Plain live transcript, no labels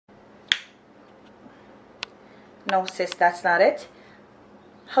No, sis, that's not it.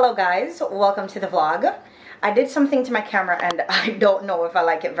 Hello guys, welcome to the vlog. I did something to my camera and I don't know if I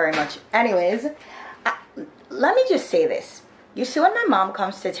like it very much. Anyways, let me just say this. You see, when my mom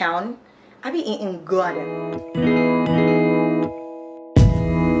comes to town, I be eating good.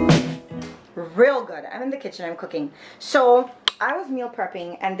 Real good. I'm in the kitchen, I'm cooking. So I was meal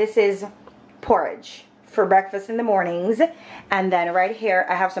prepping, and this is porridge for breakfast in the mornings. And then right here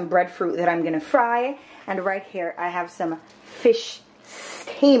I have some breadfruit that I'm gonna fry, and right here I have some fish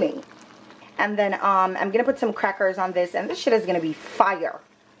steaming. And then I'm gonna put some crackers on this, and this shit is gonna be fire.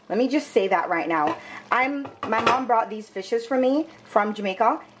 Let me just say that right now. My mom brought these fishes for me from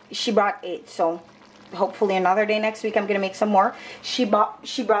Jamaica. She brought 8, so hopefully another day next week I'm gonna make some more. She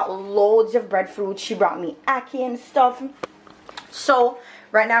brought loads of breadfruit. She brought me ackee and stuff. So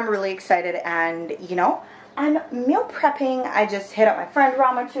right now I'm really excited, and you know, I'm meal prepping. I just hit up my friend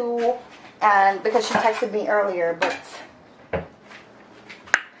Rama too, and because she texted me earlier, but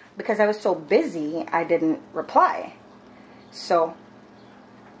because I was so busy I didn't reply. So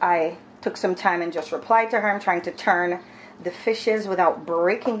I took some time and just replied to her. I'm trying to turn the fishes without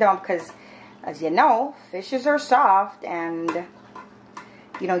breaking them, because as you know, fishes are soft, and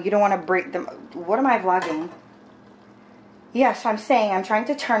you know, you don't want to break them. What am I vlogging? Yeah, so I'm saying I'm trying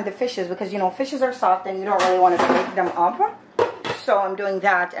to turn the fishes because, you know, fishes are soft and you don't really want to break them up. So I'm doing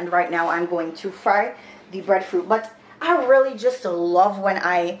that, and right now I'm going to fry the breadfruit. But I really just love when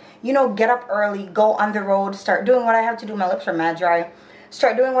I, you know, get up early, go on the road, start doing what I have to do. My lips are mad dry.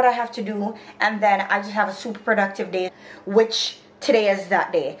 Start doing what I have to do, and then I just have a super productive day, which today is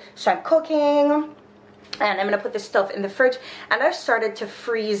that day. So I'm cooking, and I'm gonna put this stuff in the fridge, and I've started to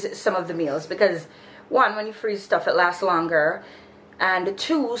freeze some of the meals because, one, when you freeze stuff, it lasts longer, and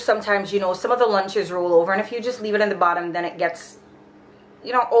two, sometimes, you know, some of the lunches roll over, and if you just leave it in the bottom, then it gets,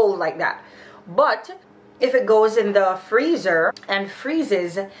 you know, old like that. But if it goes in the freezer and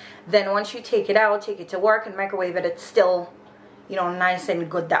freezes, then once you take it out, take it to work and microwave it, it's still, you know, nice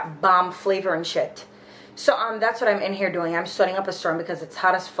and good, that bomb flavor and shit. So that's what I'm in here doing. I'm setting up a storm because it's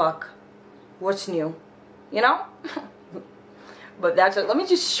hot as fuck. What's new, you know? But that's it. Let me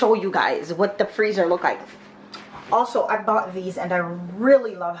just show you guys what the freezer look like. Also, I bought these and I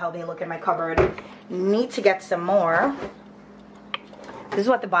really love how they look in my cupboard. Need to get some more. This is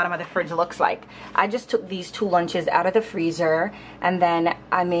what the bottom of the fridge looks like. I just took these 2 lunches out of the freezer, and then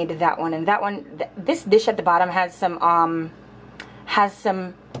I made that one, and that one, this dish at the bottom has some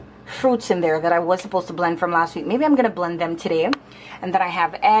fruits in there that I was supposed to blend from last week. Maybe I'm gonna blend them today. And then I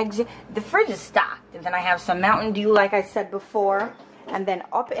have eggs. The fridge is stocked. And then I have some Mountain Dew, like I said before. And then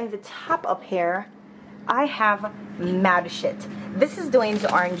up in the top up here, I have mad shit. This is Dwayne's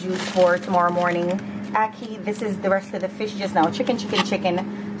orange juice for tomorrow morning. Ackee, this is the rest of the fish just now. Chicken,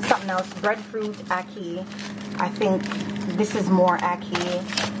 something else. Breadfruit, ackee. I think this is more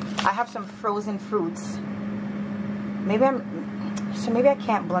ackee. I have some frozen fruits. Maybe I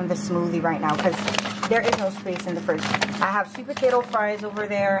can't blend the smoothie right now because there is no space in the fridge. I have sweet potato fries over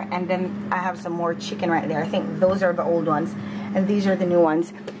there, and then I have some more chicken right there. I think those are the old ones, and these are the new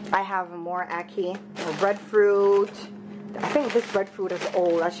ones. I have more ackee, more breadfruit. I think this breadfruit is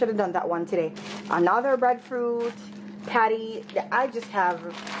old. I should have done that one today. Another breadfruit patty. I just have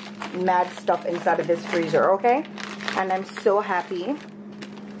mad stuff inside of this freezer, okay? And I'm so happy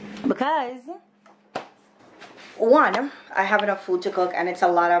because, one, I have enough food to cook, and it's a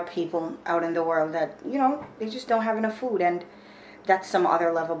lot of people out in the world that, you know, they just don't have enough food, and that's some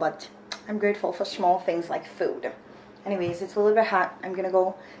other level, but I'm grateful for small things like food. Anyways, it's a little bit hot. I'm gonna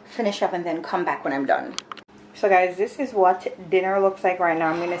go finish up and then come back when I'm done. So guys, this is what dinner looks like right now.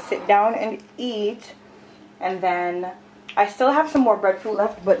 I'm gonna sit down and eat, and then I still have some more breadfruit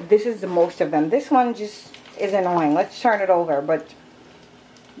left, but this is the most of them. This one just is annoying. Let's turn it over, but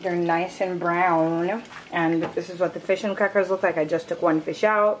they're nice and brown. And this is what the fish and crackers look like. I just took one fish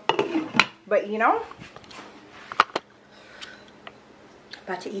out. But you know,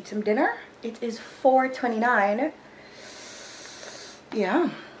 about to eat some dinner. It is 4:29. Yeah.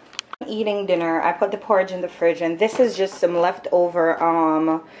 Eating dinner. I put the porridge in the fridge, and this is just some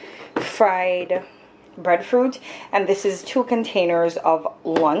leftover fried breadfruit, and this is 2 containers of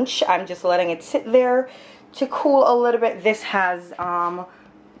lunch. I'm just letting it sit there to cool a little bit. This has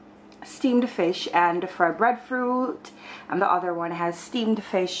steamed fish and fried breadfruit, and the other one has steamed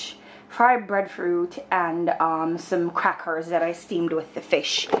fish, fried breadfruit, and some crackers that I steamed with the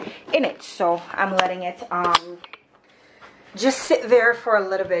fish in it. So I'm letting it just sit there for a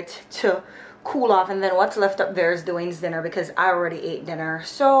little bit to cool off, and then what's left up there is Dwayne's dinner because I already ate dinner.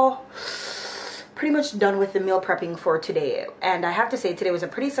 So pretty much done with the meal prepping for today. And I have to say, today was a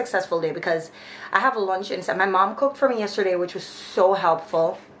pretty successful day because I have a lunch inside. My mom cooked for me yesterday, which was so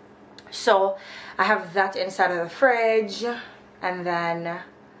helpful. So I have that inside of the fridge, and then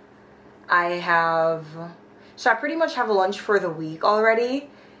I pretty much have a lunch for the week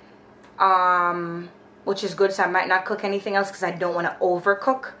already, which is good. So I might not cook anything else because I don't want to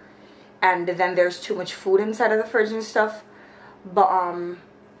overcook, and then there's too much food inside of the fridge and stuff. But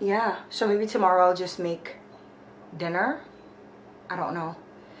yeah, so maybe tomorrow I'll just make dinner. I don't know.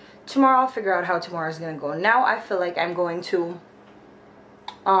 Tomorrow I'll figure out how tomorrow's gonna go. Now I feel like I'm going to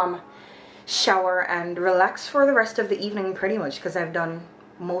shower and relax for the rest of the evening pretty much, because I've done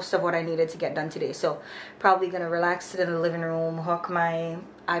most of what I needed to get done today. So probably gonna relax in the living room, hook my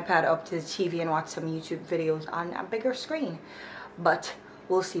iPad up to the TV and watch some YouTube videos on a bigger screen. But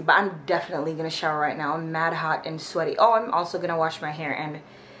we'll see. But I'm definitely gonna shower right now. I'm mad hot and sweaty. Oh, I'm also gonna wash my hair and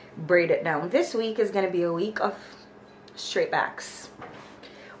braid it down. This week is gonna be a week of straight backs.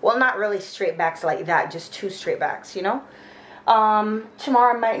 Well, not really straight backs like that, just 2 straight backs, you know.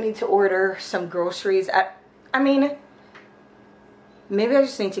 Tomorrow I might need to order some groceries. I mean, maybe I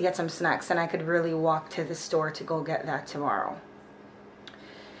just need to get some snacks, and I could really walk to the store to go get that tomorrow.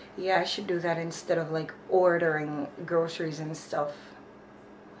 Yeah, I should do that instead of like ordering groceries and stuff,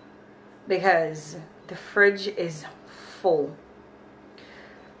 because the fridge is full.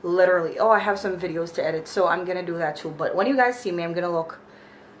 Literally. Oh, I have some videos to edit, so I'm gonna do that too. But when you guys see me, I'm gonna look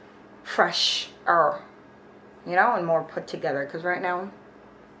fresh, or you know, and more put together, because right now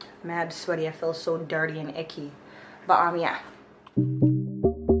mad sweaty. I feel so dirty and icky. But yeah.